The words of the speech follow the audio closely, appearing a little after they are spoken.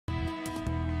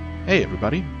Hey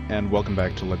everybody, and welcome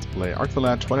back to Let's Play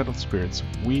Twilight of the Spirits.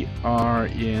 We are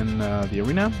in the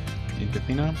arena, in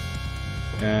Cathena,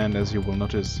 and as you will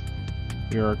notice,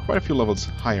 we are quite a few levels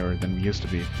higher than we used to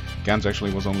be. Gans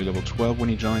actually was only level 12 when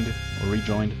he joined, or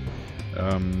rejoined.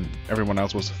 Everyone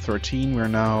else was 13, we're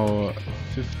now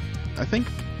 15, I think.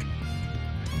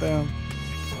 Well,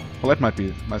 that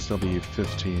might still be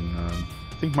 15.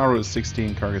 I think Maru is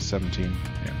 16, Kharg is 17,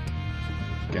 yeah.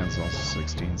 Gans is also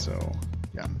 16, so...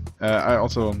 yeah. I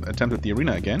also attempted the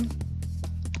arena again,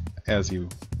 as you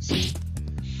see.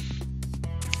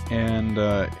 And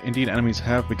indeed, enemies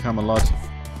have become a lot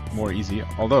more easy.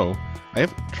 Although, I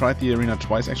have tried the arena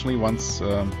twice actually. Once,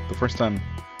 the first time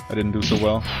I didn't do so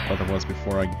well, but that was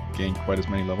before I gained quite as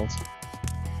many levels.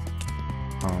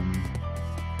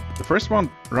 The first round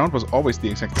was always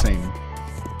the exact same.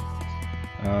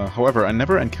 However, I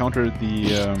never encountered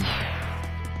the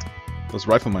those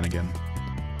riflemen again.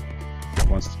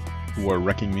 Ones who were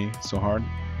wrecking me so hard.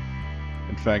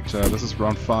 In fact, this is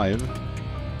round 5,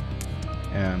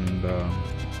 and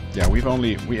yeah, we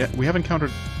have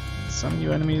encountered some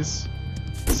new enemies,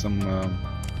 some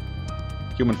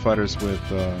human fighters with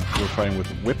who were fighting with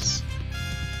whips,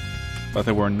 but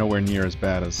they were nowhere near as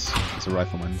bad as a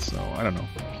rifleman. So I don't know.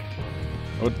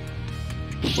 I would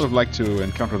have liked to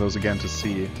encounter those again to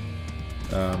see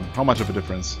how much of a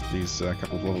difference these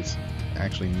couple of levels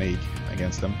actually make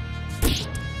against them.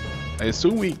 I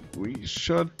assume we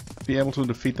should be able to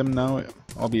defeat them now,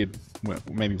 albeit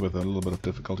maybe with a little bit of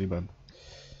difficulty, but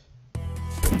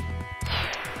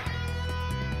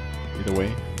either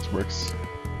way, this works.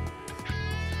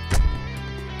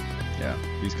 Yeah,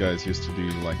 these guys used to do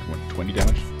like, what, 20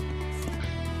 damage?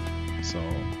 So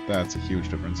that's a huge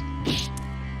difference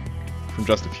from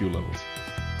just a few levels.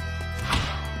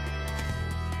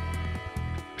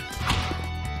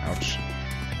 Ouch.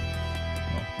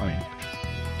 Well, I mean,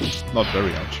 not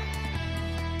very ouch.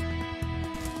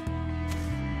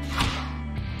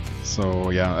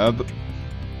 So yeah,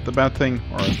 the bad thing,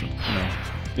 or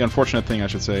the unfortunate thing I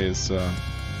should say, is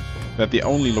that the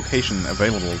only location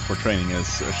available for training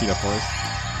is Epistia Forest.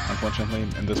 Unfortunately,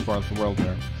 in this part of the world,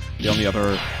 where the only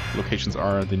other locations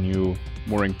are the new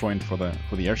mooring point for the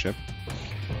airship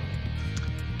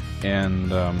and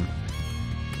the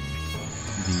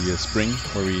spring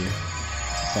where we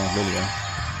found Lilia.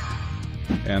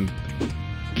 And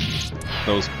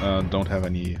those don't have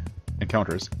any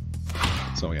encounters.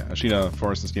 So yeah, Epistia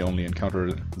Forest is the only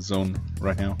encounter zone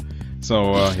right now.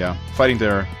 So yeah, fighting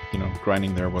there,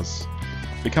 grinding there was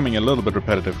becoming a little bit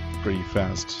repetitive pretty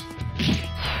fast.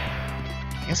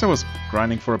 I guess I was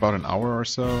grinding for about an hour or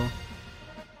so.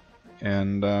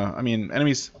 And I mean,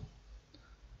 enemies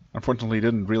unfortunately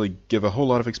didn't really give a whole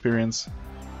lot of experience.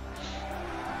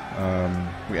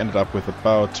 We ended up with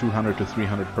about 200 to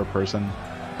 300 per person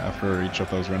after each of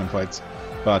those random fights,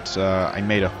 but I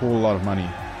made a whole lot of money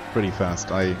pretty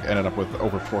fast. I ended up with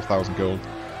over 4,000 gold,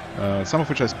 some of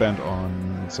which I spent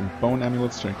on some bone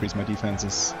amulets to increase my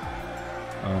defenses.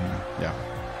 Yeah,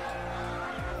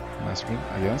 nice one,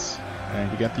 I guess.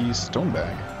 And you get the stone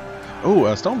bag. Oh,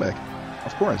 a stone bag!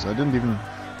 Of course, I didn't even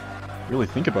really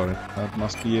think about it. That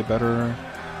must be a better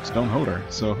stone holder.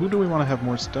 So who do we want to have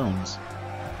more stones?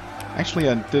 Actually,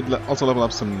 I did also level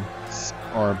up some,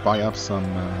 or buy up some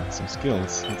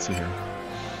skills. Let's see here.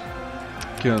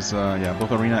 Because, yeah,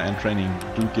 both arena and training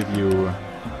do give you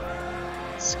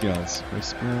skills. Race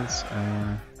skills,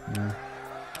 yeah.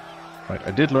 Right,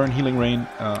 I did learn Healing Rain,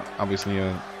 obviously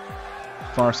a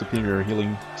far superior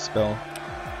healing spell.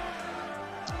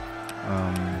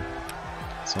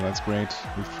 So that's great.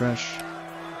 Refresh.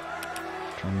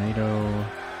 Tornado.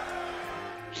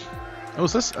 Oh,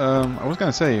 is this? I was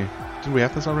gonna say, did we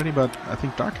have this already? But I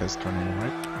think Darc has Tornado,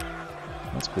 right?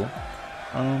 That's cool.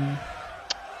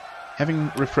 Having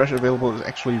Refresh available is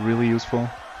actually really useful.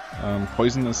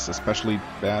 Poison is especially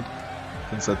bad,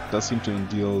 since that does seem to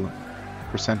deal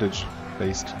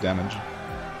percentage-based damage.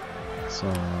 So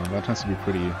that tends to be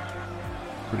pretty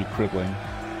crippling.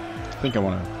 I think I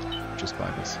want to just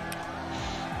buy this.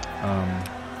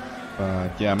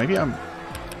 But yeah, maybe I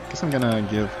guess I'm gonna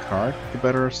give Kharg the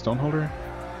better Stoneholder,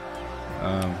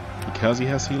 because he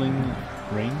has Healing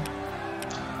Rain.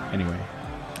 Anyway,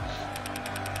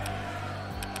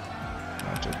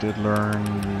 but I did learn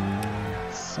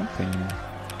something,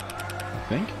 I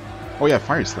think. Oh yeah,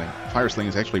 Fire Sling. Fire Sling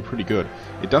is actually pretty good.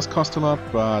 It does cost a lot,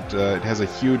 but it has a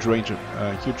huge range,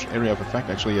 huge area of effect.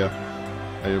 Actually, a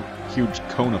huge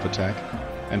cone of attack,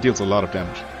 and deals a lot of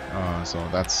damage. So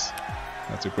that's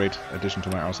a great addition to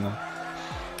my arsenal.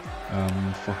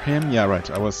 For him, yeah, right,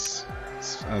 I was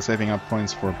saving up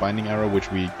points for Binding Arrow,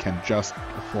 which we can just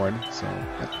afford, so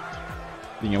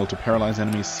being able to paralyze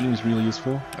enemies seems really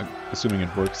useful, assuming it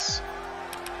works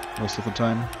most of the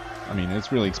time. I mean,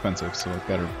 it's really expensive, so it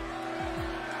better.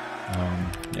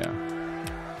 Yeah.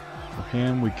 For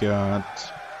him, we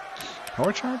got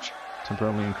power charge,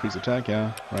 temporarily increase attack.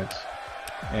 Yeah, right.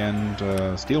 And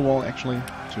steel wall actually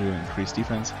to increase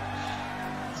defense.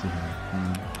 Let's see here.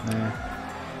 Nah.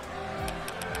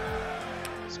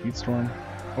 Speed storm.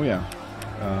 Oh yeah.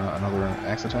 Another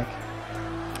axe attack.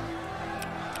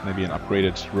 Maybe an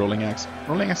upgraded rolling axe.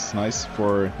 Rolling axe is nice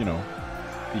for, you know,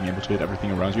 being able to hit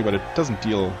everything around you, but it doesn't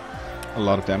deal a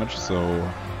lot of damage, so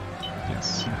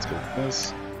yes, let's go with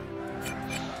this.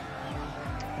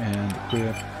 And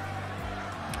equip.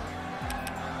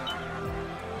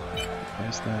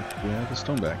 Replace that with a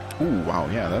stone bag. Ooh, wow,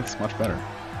 yeah, that's much better.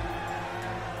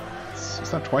 Is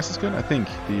that twice as good? I think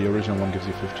the original one gives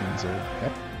you 15, so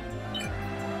yep.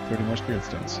 30 more spirit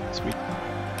stones. Sweet.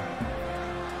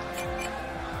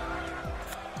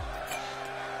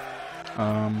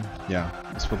 Yeah,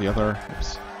 as for the other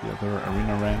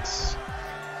arena ranks.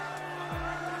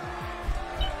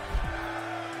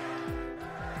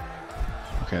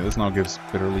 Okay, this now gives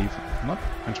Bitter Leaf. I'm not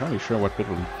entirely sure what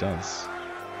Bitter Leaf does.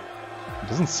 It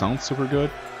doesn't sound super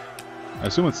good. I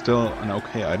assume it's still an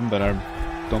okay item that I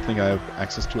don't think I have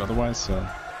access to otherwise, so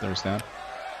there's that.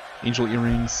 Angel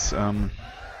Earrings,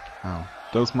 wow.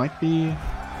 Those might be...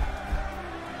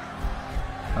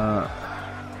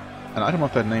 an item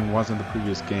of that name was in the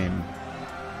previous game,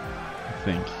 I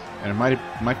think. And it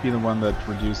might be the one that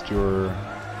reduced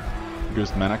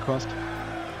mana cost.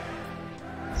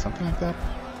 Something like that.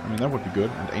 I mean, that would be good.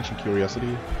 And Ancient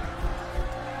Curiosity.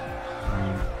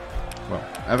 Well,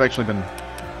 I've actually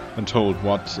been told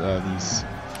what these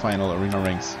final arena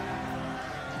ranks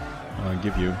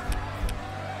give you,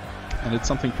 and it's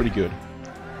something pretty good.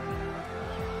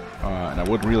 And I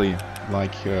would really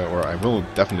like, or I will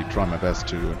definitely try my best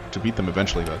to beat them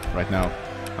eventually. But right now,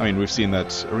 I mean, we've seen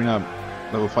that arena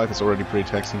level 5 is already pretty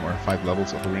taxing, or 5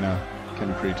 levels of arena can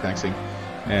be pretty taxing.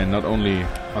 And not only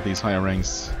are these higher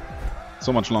ranks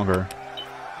so much longer,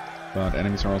 but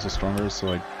enemies are also stronger,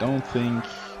 so I don't think...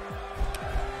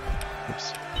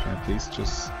 Oops, can I please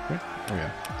just quit? Oh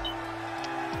yeah.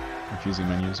 Confusing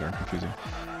menus are confusing.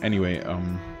 Anyway,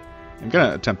 I'm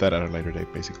gonna attempt that at a later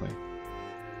date, basically.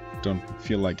 Don't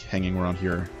feel like hanging around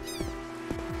here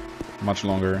much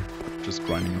longer, just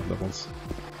grinding the levels.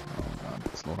 Oh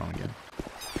god, slow down again.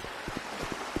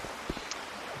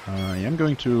 I am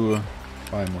going to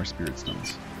buy more spirit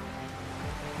stones.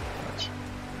 Right.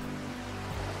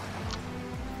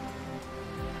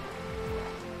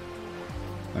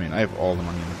 I mean, I have all the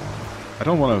money in the world. I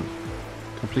don't want to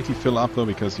completely fill up though,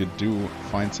 because you do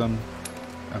find some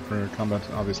after combat,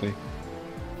 obviously.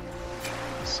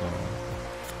 So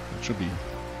it should be,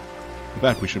 with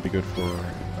that we should be good for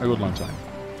a good long time.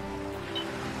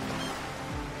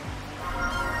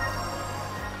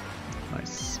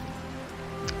 Nice.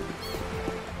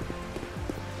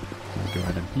 Go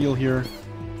ahead and heal here.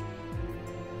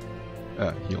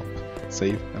 Heal.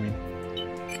 Save, I mean.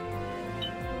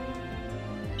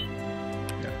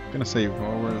 Yeah, gonna save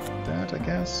over that, I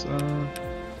guess.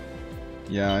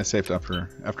 Yeah, I saved after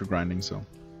grinding, so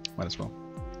might as well.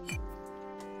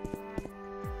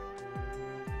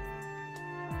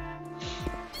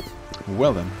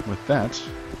 Well then, with that,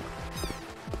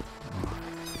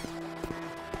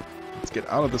 let's get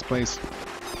out of this place.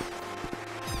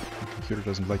 The computer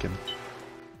doesn't like it.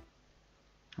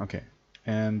 Okay,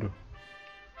 and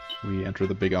we enter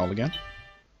the Big Owl again.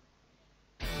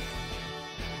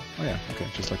 Oh yeah, okay,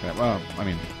 just like that. Well, I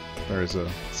mean, there is a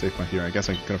save point here. I guess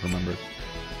I could have remembered.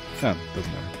 Yeah,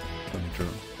 doesn't matter. Don't need to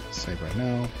save right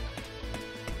now.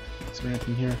 Is there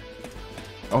anything here?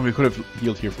 Oh, we could have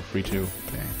healed here for free too.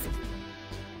 Dang.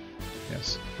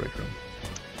 Yes, break room.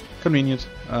 Convenient.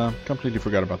 Completely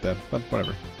forgot about that, but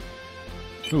whatever.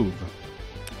 Move.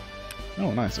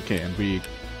 Oh, nice. Okay, and we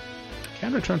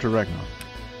can return to Ragnar.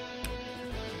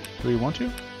 Do we want to?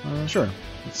 Sure.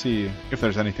 Let's see if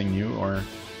there's anything new or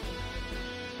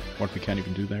what we can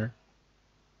even do there.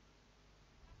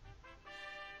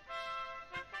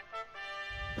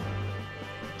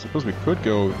 Suppose we could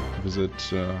go visit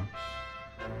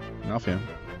Nafia.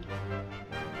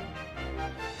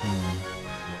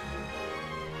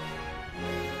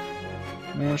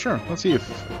 Sure, let's see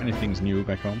if anything's new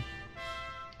back home.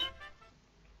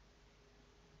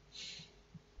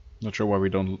 Not sure why we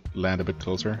don't land a bit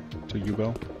closer to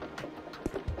Ubel.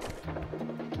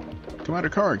 Commander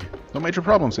Kharg, no major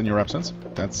problems in your absence.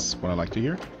 That's what I like to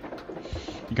hear.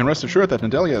 You can rest assured that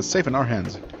Nandalia is safe in our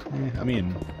hands. I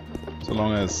mean, so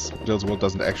long as Dillswell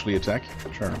doesn't actually attack,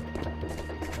 sure.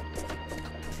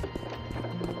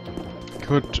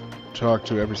 could talk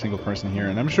to every single person here,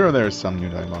 and I'm sure there's some new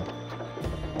dialogue.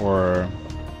 Or...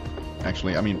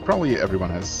 Actually, I mean, probably everyone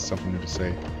has something new to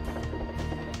say.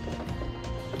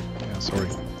 Yeah, sorry.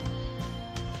 I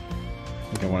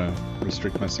think I want to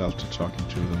restrict myself to talking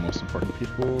to the most important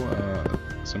people,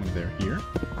 assuming they're here.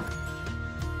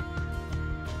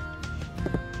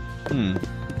 Where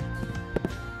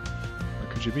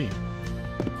could you be?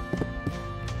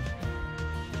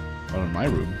 Well, in my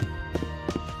room.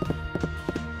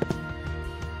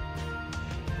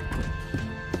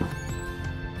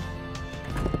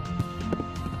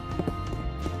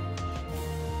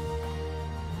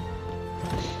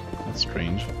 That's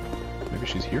strange. Maybe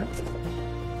she's here?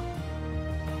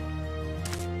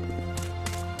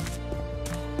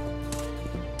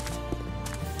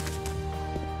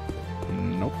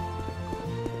 Nope.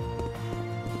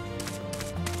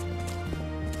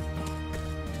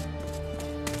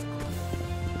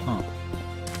 Huh.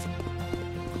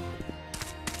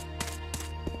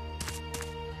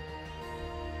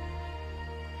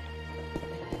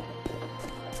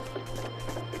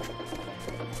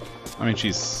 I mean,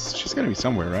 she's gonna be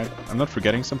somewhere, right? I'm not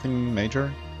forgetting something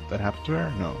major that happened to her?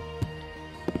 No.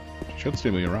 She should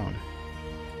still be around.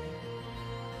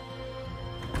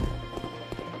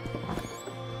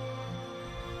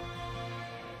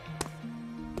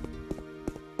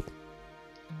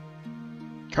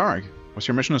 Kharg, was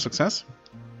your mission a success?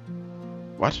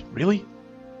 What? Really?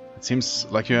 It seems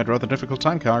like you had a rather difficult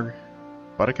time, Kharg.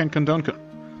 But I can't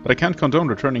condone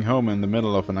returning home in the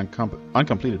middle of an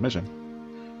uncompleted mission.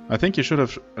 I think you should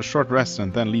have a short rest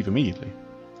and then leave immediately.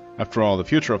 After all, the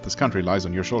future of this country lies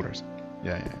on your shoulders.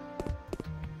 Yeah.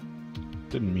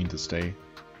 Didn't mean to stay.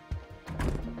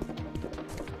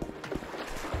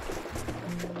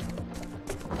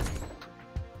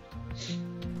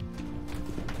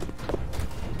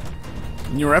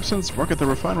 In your absence, work at the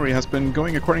refinery has been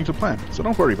going according to plan, so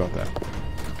don't worry about that.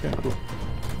 Okay, cool.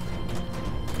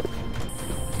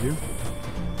 You?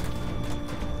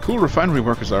 Cool refinery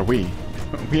workers are we.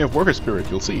 We have worker spirit,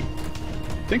 you'll see.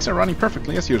 Things are running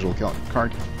perfectly as usual,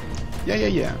 Kharg. Yeah.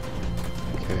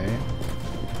 Okay.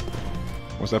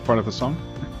 Was that part of the song?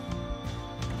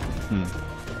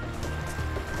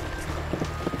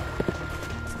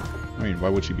 I mean, why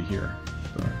would she be here?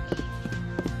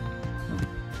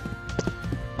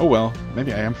 Oh well,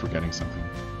 maybe I am forgetting something.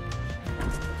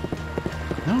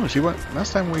 No, she was.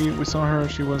 Last time we saw her,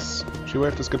 she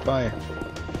waved us goodbye.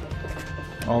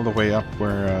 All the way up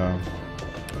where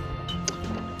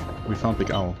we found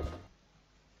Big Owl.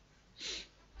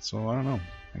 So I don't know.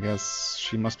 I guess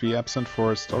she must be absent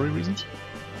for story reasons.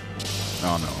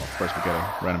 Oh no! Of course we get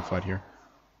a random fight here.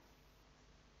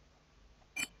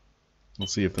 We'll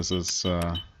see if this is.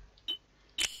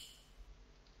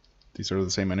 These are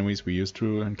the same enemies we used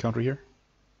to encounter here?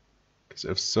 Because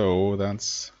if so,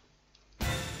 that's...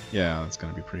 Yeah, that's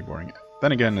gonna be pretty boring.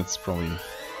 Then again, it's probably...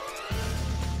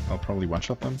 I'll probably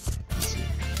one-shot them. Let's see.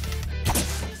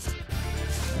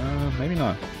 Maybe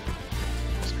not.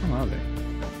 What strong are they?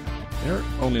 They're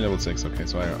only level 6, okay,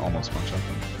 so I almost one-shot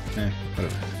them.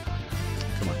 Whatever.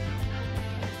 Come on.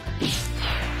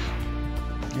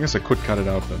 I guess I could cut it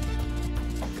out, but...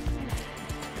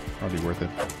 Probably worth it.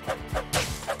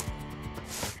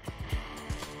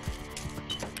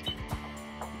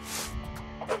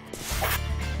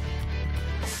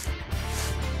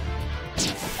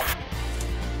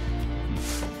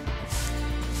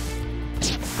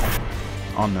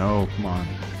 Oh no, come on.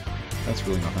 That's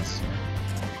really not necessary.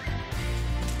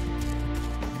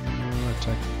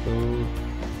 Attack both.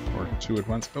 Or two at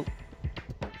once. Oh.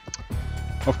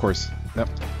 Of course. Yep.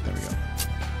 There we go.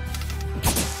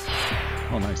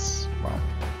 Oh, nice. Wow.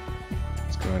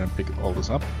 Let's go ahead and pick all this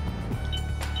up.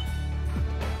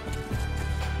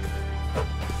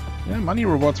 Yeah, money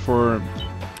rewards for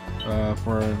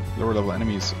lower level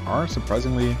enemies are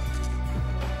surprisingly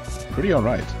pretty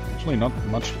alright. Actually not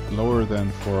much lower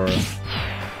than for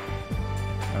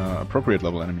appropriate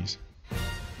level enemies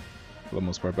for the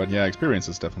most part, but yeah, experience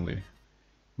is definitely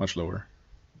much lower.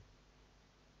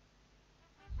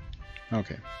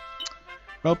 Okay.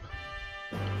 Well,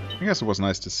 I guess it was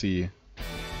nice to see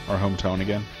our hometown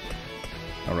again.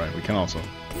 Alright, we can also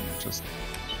just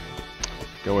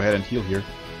go ahead and heal here.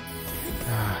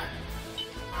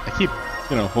 I keep,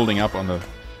 holding up on the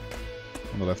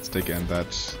left stick, and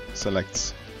that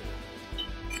selects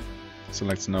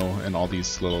no in all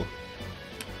these little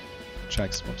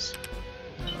checks. Whoops.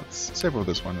 Let's save over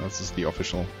this one. This is the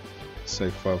official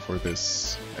save file for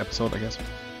this episode, I guess.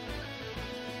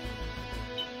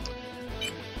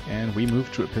 And we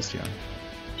move to Epistia.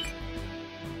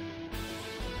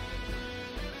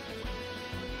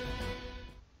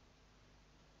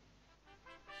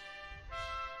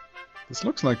 This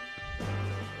looks like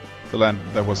the land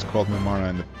that was called Milmana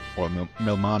in the, or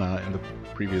Milmana in the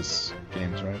previous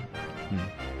games, right?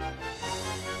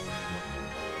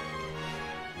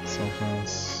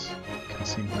 Sofas,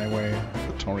 Cassim Highway,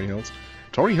 the Tory Hills.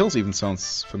 Tory Hills even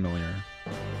sounds familiar.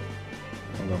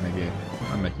 Although maybe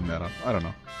I'm making that up. I don't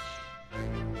know.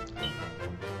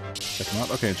 Check them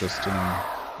out. Okay, just an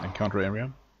encounter area.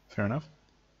 Fair enough.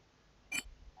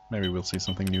 Maybe we'll see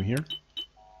something new here.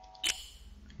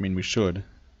 I mean, we should.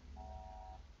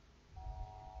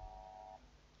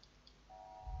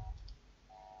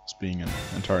 This being an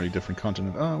entirely different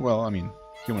continent. Oh, well, I mean,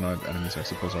 humanoid enemies, I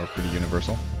suppose, are pretty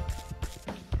universal.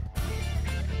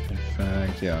 In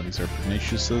fact, yeah, these are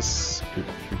Pugnacious's,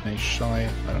 Pugnacii,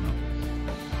 I don't know.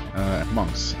 And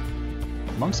monks.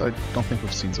 Monks I don't think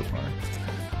we've seen so far.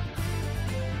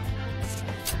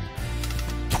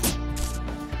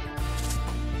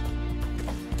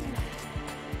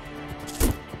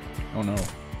 Oh no.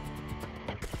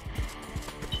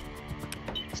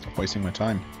 Stop wasting my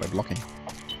time by blocking.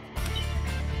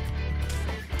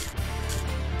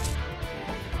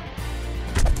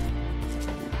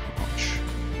 Ouch.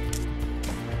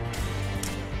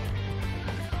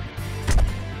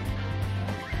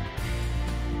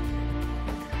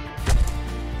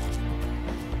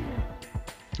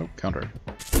 Oh, counter.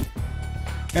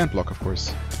 And block, of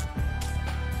course.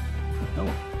 No,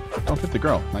 don't hit the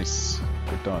girl. Nice.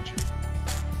 Good dodge.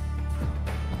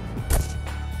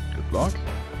 Good block.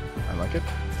 I like it.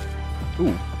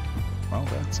 Ooh. Well,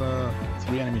 that's a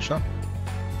 3 enemy shot.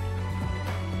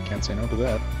 Can't say no to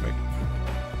that. Wait.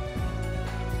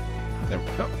 There we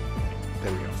go.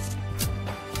 There we go.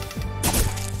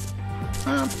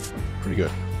 Pretty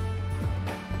good.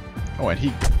 Oh, and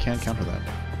he can't counter that.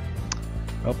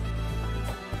 Well.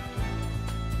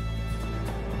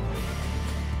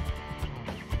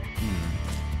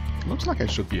 Looks like I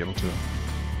should be able to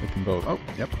hit them both. Oh,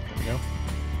 yep, there we go.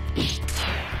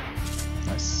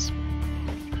 Nice.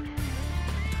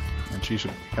 And she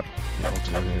should, yep, be able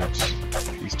to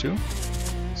hit these two.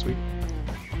 Sweet.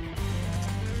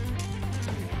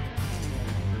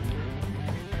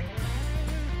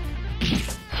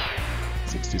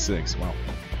 $66, wow.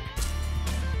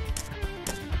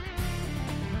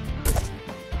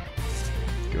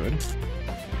 Good.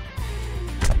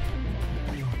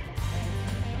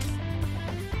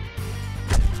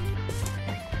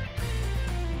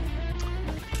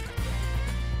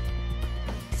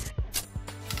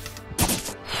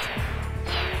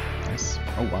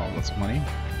 Oh wow, lots of money.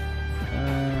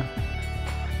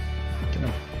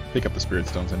 Gonna pick up the spirit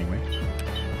stones anyway.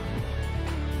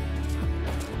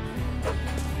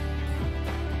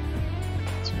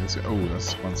 So this, oh,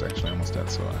 this one's actually almost dead,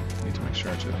 so I need to make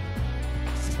sure to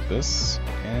put this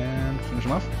and finish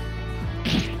him off.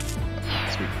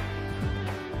 Sweet.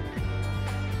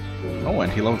 Oh,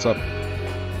 and he loads up.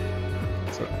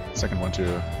 So second one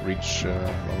to reach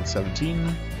level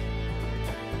 17.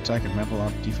 Attack and mental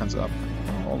up, defense up.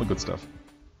 All the good stuff.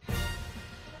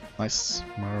 Nice.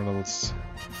 Mara levels,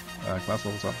 class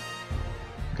levels up.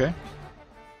 Okay.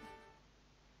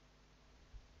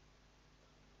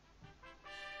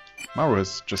 Maru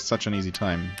has just such an easy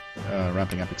time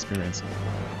ramping up experience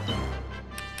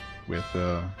with, you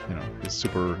know, his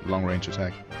super long-range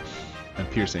attack and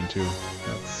piercing too.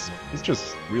 He's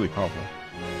just really powerful.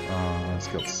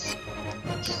 Skills.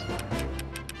 Nice.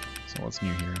 So what's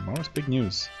new here? Maru's big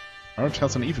news. Maru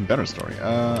tells an even better story.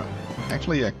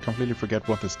 Actually, I completely forget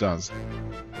what this does.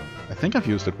 I think I've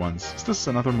used it once. Is this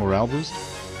another morale boost?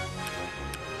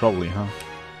 Probably, huh?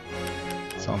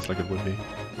 Sounds like it would be.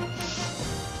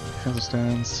 Defensive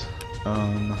stance.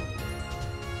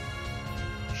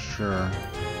 Sure.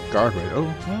 Guard rate.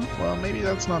 Oh, well, maybe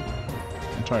that's not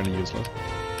entirely useless.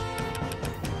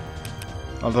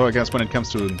 Although I guess when it comes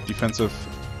to defensive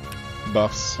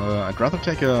buffs, I'd rather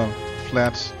take a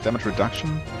flat damage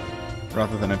reduction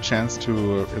rather than a chance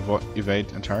to evade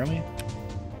entirely.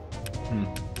 I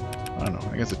don't know.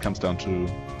 I guess it comes down to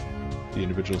the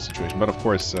individual situation. But of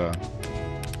course,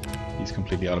 he's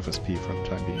completely out of SP for the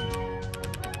time being.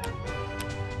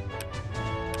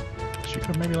 She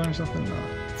could maybe learn something? No,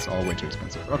 it's all way too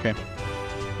expensive. Okay.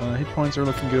 Hit points are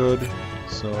looking good,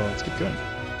 so let's keep going.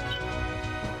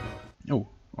 Oh,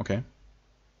 okay.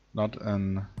 Not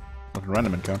a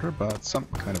random encounter, but some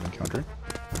kind of encounter.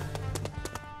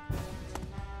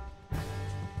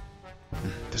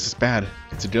 This is bad.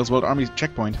 It's a Dillswald Army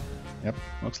checkpoint. Yep,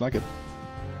 looks like it.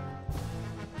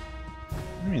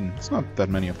 I mean, it's not that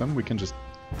many of them. We can just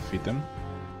defeat them,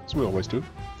 as we always do.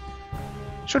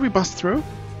 Should we bust through?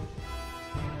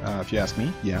 If you ask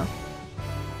me, yeah.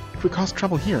 If we cause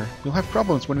trouble here, we'll have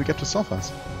problems when we get to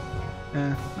Sulfas.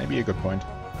 Maybe a good point.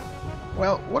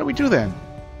 Well, what do we do then?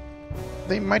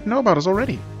 They might know about us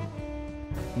already.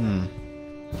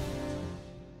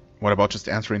 What about just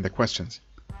answering the questions?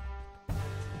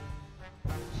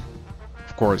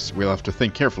 Of course, we'll have to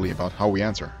think carefully about how we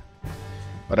answer.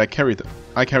 But I carried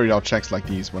out checks like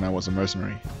these when I was a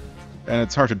mercenary. And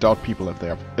it's hard to doubt people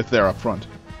if they're up front.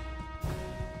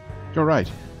 You're right.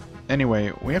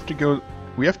 Anyway, we have to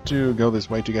go this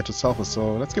way to get to Sulphur,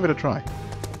 so let's give it a try.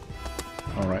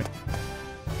 Alright.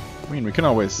 I mean, we can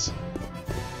always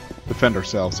defend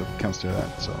ourselves if it comes to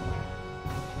that, so...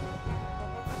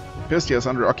 Epistia is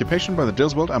under occupation by the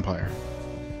Dillswald Empire.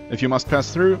 If you must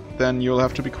pass through, then you'll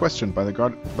have to be questioned by the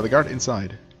guard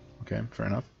inside. Okay, fair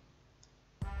enough.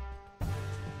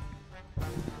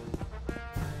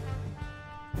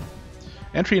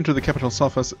 Entry into the capital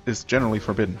Sulphur is generally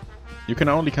forbidden. You can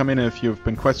only come in if you've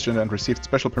been questioned and received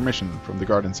special permission from the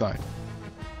guard inside.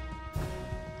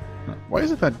 Why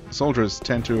is it that soldiers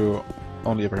tend to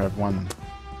only ever have one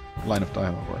line of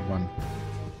dialogue, or one,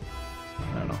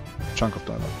 I don't know, chunk of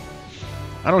dialogue?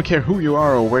 I don't care who you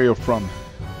are or where you're from.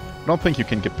 I don't think you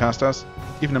can get past us.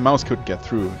 Even a mouse could get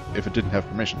through if it didn't have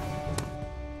permission.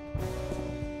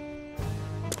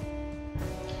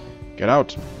 Get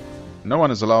out. No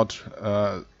one is allowed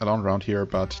around here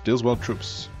but Dillswald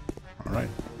troops. Alright.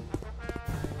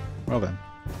 Well then.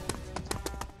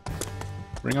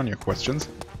 Bring on your questions.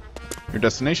 Your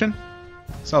destination?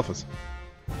 Sulphur.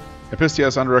 Epistia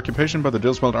is under occupation by the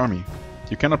Dillswald army.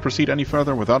 You cannot proceed any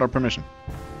further without our permission.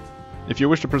 If you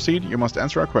wish to proceed, you must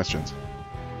answer our questions.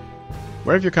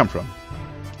 Where have you come from?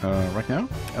 Right now?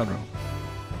 Eldro.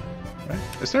 Right?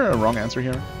 Is there a wrong answer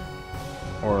here?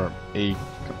 Or a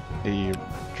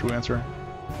true answer?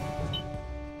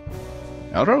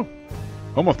 Eldro?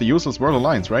 Home of the useless World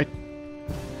Alliance, right?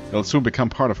 It'll soon become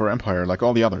part of our empire, like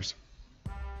all the others.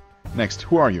 Next,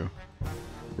 who are you?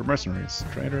 We're mercenaries,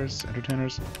 traders,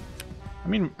 entertainers. I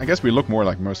mean, I guess we look more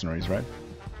like mercenaries, right?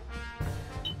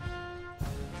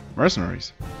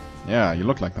 Mercenaries? Yeah, you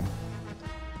look like them.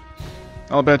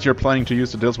 I'll bet you're planning to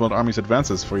use the Dillswald army's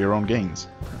advances for your own gains.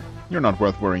 You're not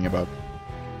worth worrying about.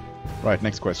 Right,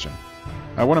 next question.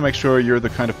 I want to make sure you're the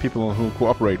kind of people who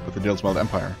cooperate with the Dillswald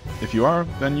Empire. If you are,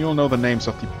 then you'll know the names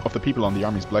of the people on the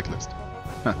army's blacklist.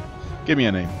 Give me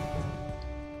a name.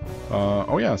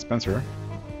 Oh yeah, Spencer.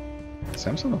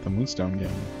 Samson of the Moonstone game.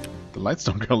 The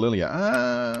Lightstone girl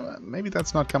Lilia. Maybe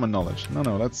that's not common knowledge. No,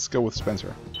 let's go with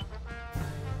Spencer.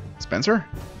 Spencer?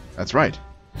 That's right.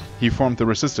 He formed the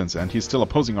resistance and he's still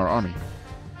opposing our army.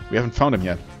 We haven't found him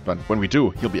yet, but when we do,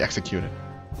 he'll be executed.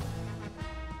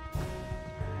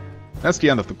 That's the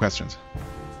end of the questions.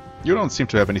 You don't seem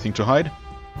to have anything to hide.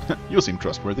 You seem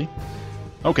trustworthy.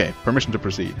 Okay, permission to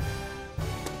proceed.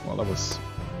 Well, that was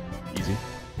easy.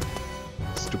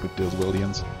 Stupid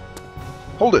Dillswaldians.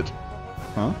 Hold it!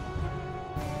 Huh?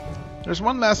 There's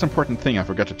one last important thing I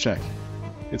forgot to check.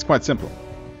 It's quite simple.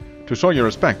 To show your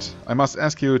respect, I must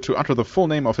ask you to utter the full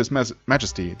name of His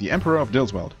Majesty, the Emperor of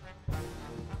Dillswald.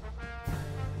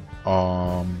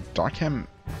 Darkham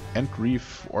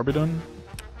Entreef Orbidon?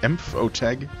 Emph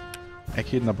Oteg?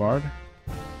 Ekid Nabard?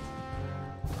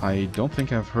 I don't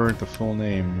think I've heard the full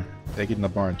name. Ekid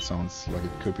Nabard sounds like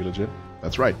it could be legit.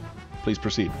 That's right. Please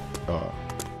proceed.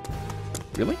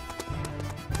 Really?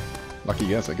 Lucky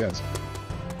guess, I guess.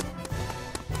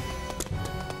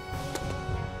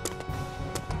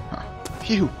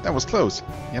 Phew, that was close.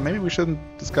 Yeah, maybe we shouldn't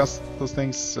discuss those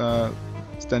things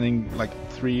standing like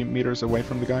 3 meters away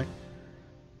from the guy.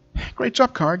 Great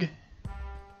job, Kharg.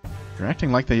 You're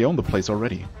acting like they own the place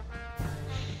already.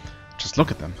 Just look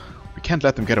at them. We can't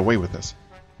let them get away with this.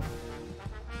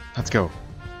 Let's go.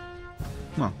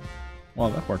 Oh, well,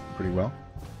 that worked pretty well.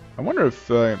 I wonder if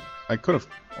I could have,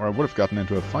 or I would have gotten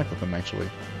into a fight with them, actually.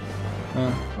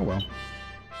 Oh well.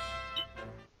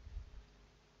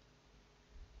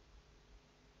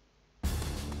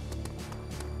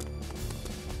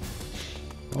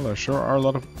 Well, there sure are a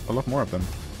lot more of them.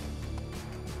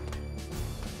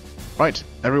 Right,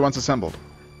 everyone's assembled.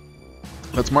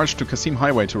 Let's march to Kasim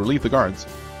Highway to relieve the guards.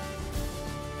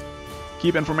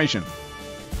 Keep information.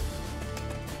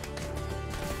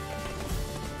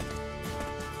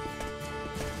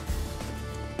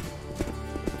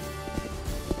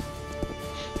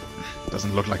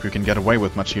 Doesn't look like we can get away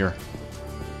with much here.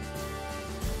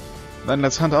 Then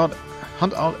let's hunt out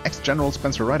ex-General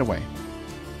Spencer right away.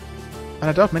 And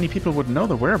I doubt many people would know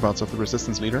the whereabouts of the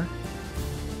resistance leader.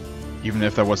 Even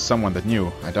if there was someone that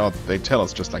knew, I doubt they'd tell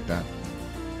us just like that.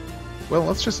 Well,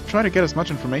 let's just try to get as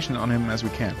much information on him as we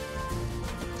can.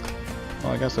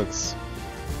 Well, I guess that's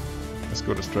as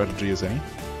good a strategy as any.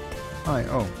 Hi,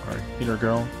 oh, our healer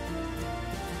girl.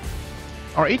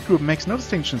 Our aid group makes no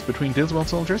distinctions between Dilswell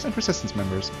soldiers and resistance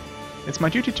members. It's my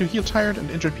duty to heal tired and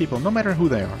injured people, no matter who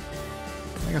they are.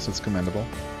 I guess it's commendable.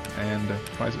 And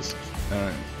prices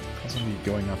constantly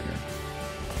going up here.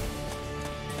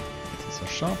 This is a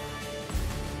shop.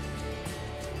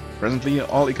 Presently,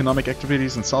 all economic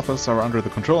activities in Southwest are under the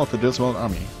control of the Dilswell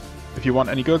army. If you want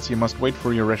any goods, you must wait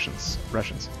for your rations.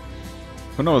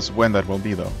 Who knows when that will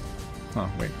be, though?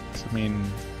 Oh, wait. Does it mean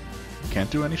you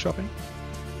can't do any shopping?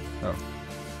 Oh.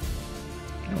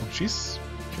 Oh, she's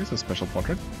a special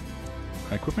portrait.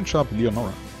 Equipment shop,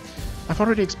 Leonora. I've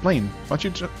already explained, but you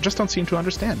just don't seem to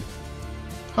understand.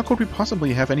 How could we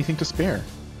possibly have anything to spare?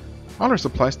 All our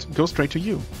supplies go straight to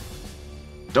you.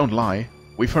 Don't lie.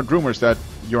 We've heard rumors that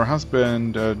your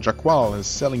husband, Jaqual, is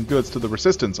selling goods to the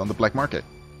Resistance on the black market.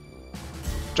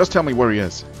 Just tell me where he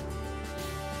is.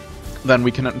 Then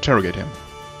we can interrogate him.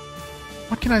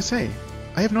 What can I say?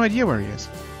 I have no idea where he is.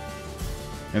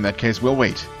 In that case, we'll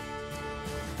wait.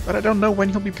 But I don't know when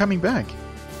he'll be coming back.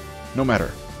 No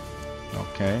matter.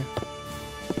 Okay.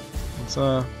 It's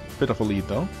a bit of a lead,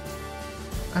 though.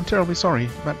 I'm terribly sorry,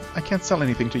 but I can't sell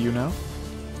anything to you now.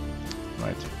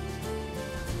 Right.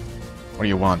 What do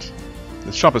you want?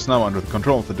 This shop is now under the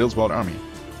control of the Dilswell army.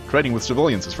 Trading with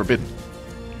civilians is forbidden.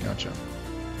 Gotcha.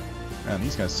 Man,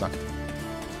 these guys suck.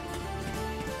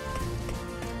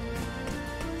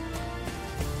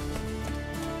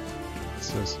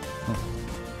 What's this?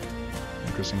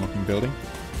 Interesting looking building.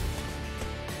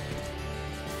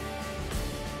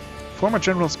 Former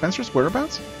General Spencer's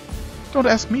whereabouts? Don't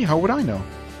ask me, how would I know?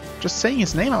 Just saying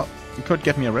his name out could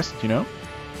get me arrested, you know?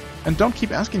 And don't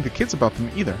keep asking the kids about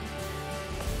them either.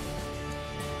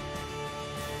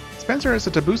 Spencer is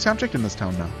a taboo subject in this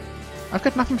town now. I've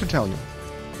got nothing to tell you.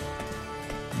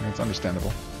 It's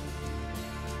understandable.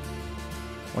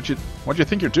 What do you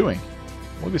think you're doing?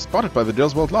 We'll be spotted by the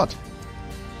Dilswell lot.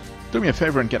 Do me a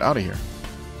favor and get out of here.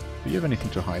 Do you have anything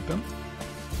to hide then?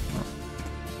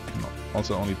 No.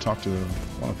 Also only talk to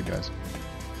one of the guys.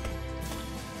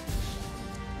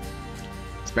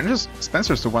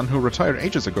 Spencer's the one who retired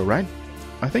ages ago, right?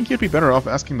 I think you'd be better off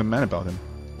asking the man about him.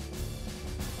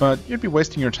 But you'd be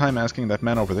wasting your time asking that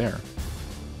man over there.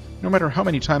 No matter how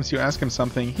many times you ask him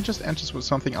something, he just answers with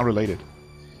something unrelated.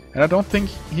 And I don't think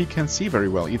he can see very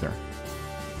well either.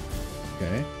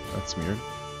 Okay, that's weird.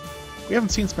 We haven't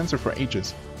seen Spencer for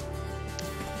ages.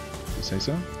 You say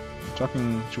so?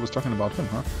 She was talking about him,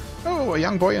 huh? Oh, a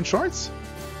young boy in shorts?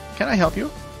 Can I help you?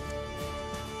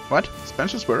 What?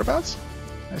 Spencer's whereabouts?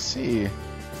 I see.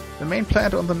 The main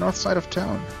plant on the north side of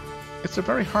town. It's the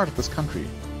very heart of this country.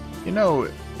 You know,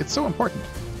 it's so important.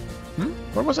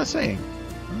 What was I saying?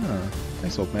 Ah,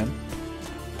 thanks, old man.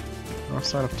 North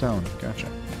side of town. Gotcha.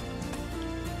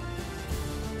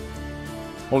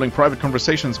 Holding private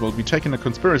conversations will be taken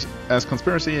as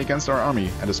conspiracy against our army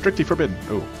and is strictly forbidden.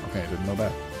 Oh, okay, I didn't know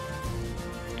that.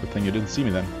 Good thing you didn't see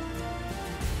me then.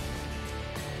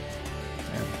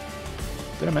 Man.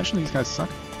 Did I mention these guys suck?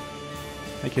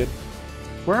 Hey, kid.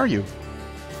 Where are you?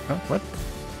 Huh? What?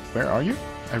 Where are you?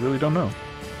 I really don't know.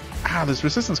 Ah, this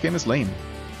resistance game is lame.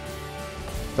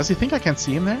 Does he think I can't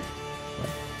see him there? What?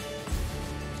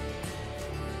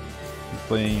 You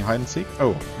playing hide and seek?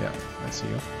 Oh, yeah, I see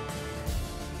you.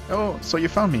 Oh, so you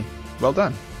found me. Well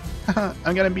done.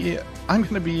 I'm gonna be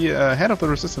head of the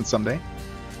resistance someday.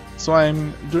 So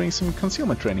I'm doing some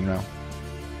concealment training now.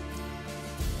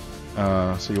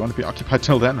 So you want to be occupied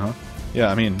till then, huh? Yeah,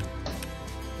 I mean,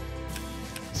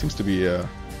 seems to be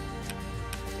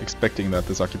expecting that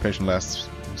this occupation is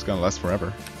gonna last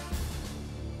forever.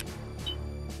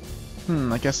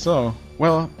 I guess so.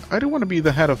 Well, I do want to be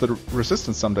the head of the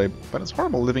resistance someday, but it's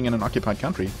horrible living in an occupied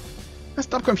country.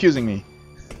 Stop confusing me.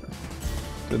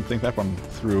 Didn't think that one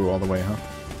through all the way, huh?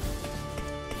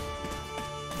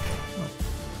 Oh.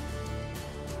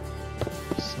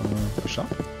 So, a shop?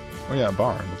 Oh yeah, a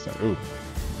bar. Looks like. Ooh,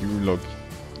 you look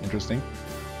interesting.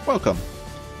 Welcome.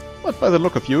 But by the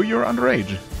look of you, you're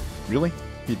underage. Really?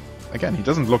 He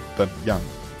doesn't look that young.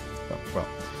 But, well,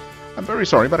 I'm very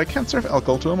sorry, but I can't serve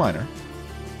alcohol to a minor.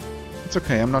 It's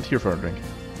okay, I'm not here for a drink.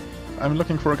 I'm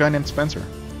looking for a guy named Spencer.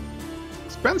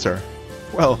 Spencer?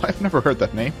 Well, I've never heard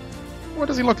that name. What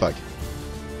does he look like?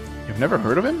 You've never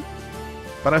heard of him?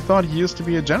 But I thought he used to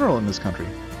be a general in this country.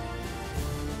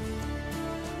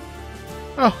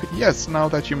 Oh, yes, now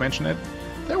that you mention it.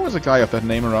 There was a guy of that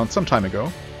name around some time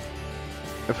ago.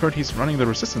 I've heard he's running the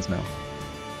resistance now.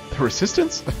 The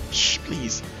resistance? Shh,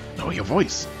 please. Lower your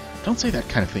voice. Don't say that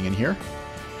kind of thing in here.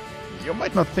 You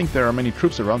might not think there are many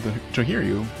troops around to hear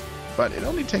you, but it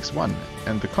only takes one,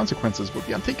 and the consequences would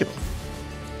be unthinkable.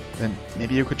 Then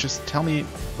maybe you could just tell me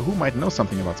who might know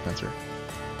something about Spencer.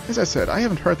 As I said, I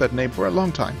haven't heard that name for a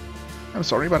long time. I'm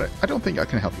sorry, but I don't think I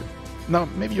can help you. Now,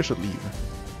 maybe you should leave.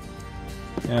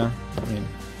 Yeah, I mean...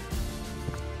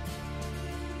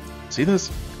 See this?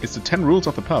 It's the 10 rules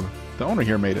of the pub. The owner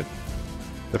here made it.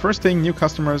 The first thing new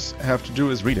customers have to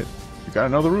do is read it. You gotta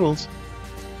know the rules.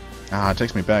 Ah, it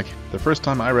takes me back. The first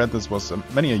time I read this was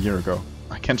many a year ago.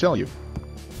 I can't tell you.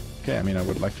 Okay, I mean, I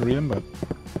would like to read them, but...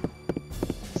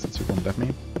 since you won't let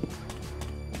me...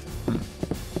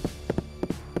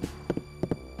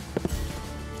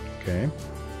 Okay.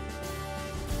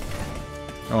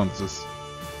 Oh, this is...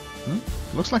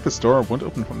 Looks like the store won't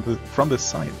open from this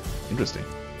side. Interesting.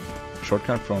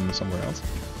 Shortcut from somewhere else.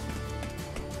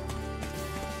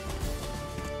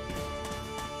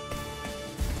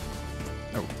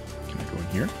 Oh, can I go in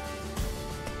here?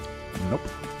 Nope.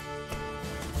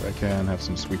 But I can have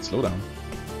some sweet slowdown.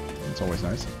 That's always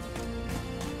nice.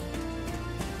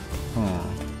 Huh.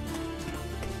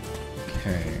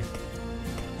 Okay.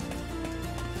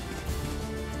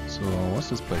 So, what's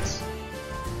this place?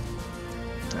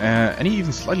 Any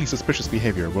even slightly suspicious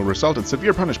behavior will result in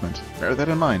severe punishment. Bear that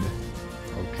in mind.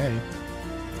 Okay.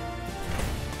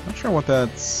 Not sure what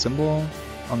that symbol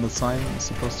on the sign is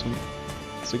supposed to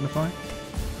signify.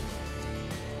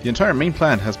 The entire main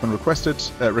plan has been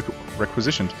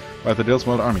requisitioned by the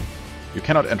Dillswald army. You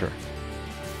cannot enter.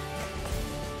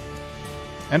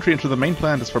 Entry into the main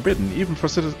plant is forbidden, even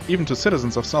to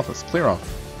citizens of Selphus. Clear off.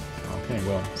 Okay,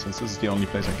 well, since this is the only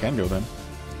place I can go then.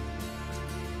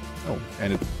 Oh,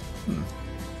 and it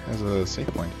has a save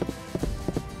point.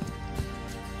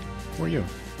 Who are you?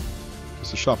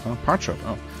 Just a shop, huh? Part shop,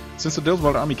 oh. Since the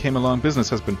Dillswald army came along, business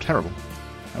has been terrible.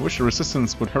 I wish the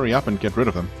resistance would hurry up and get rid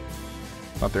of them.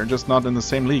 But they're just not in the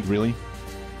same league, really.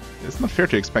 It's not fair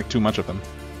to expect too much of them.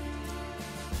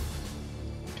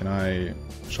 Can I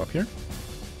shop here?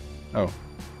 Oh.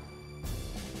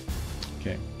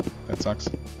 Okay, that sucks.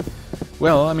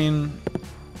 Well, I mean,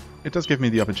 it does give me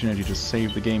the opportunity to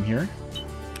save the game here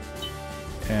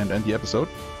and end the episode.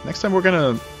 Next time we're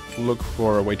gonna look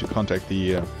for a way to contact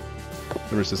the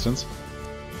resistance.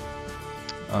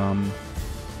 I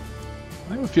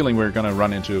have a feeling we're gonna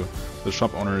run into the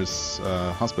shop owner's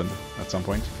husband at some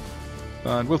point,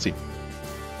 but we'll see.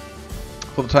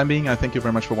 For the time being, I thank you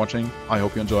very much for watching. I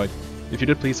hope you enjoyed. If you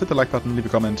did, please hit the like button, leave a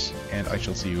comment, and I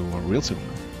shall see you real soon.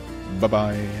 Bye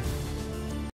bye.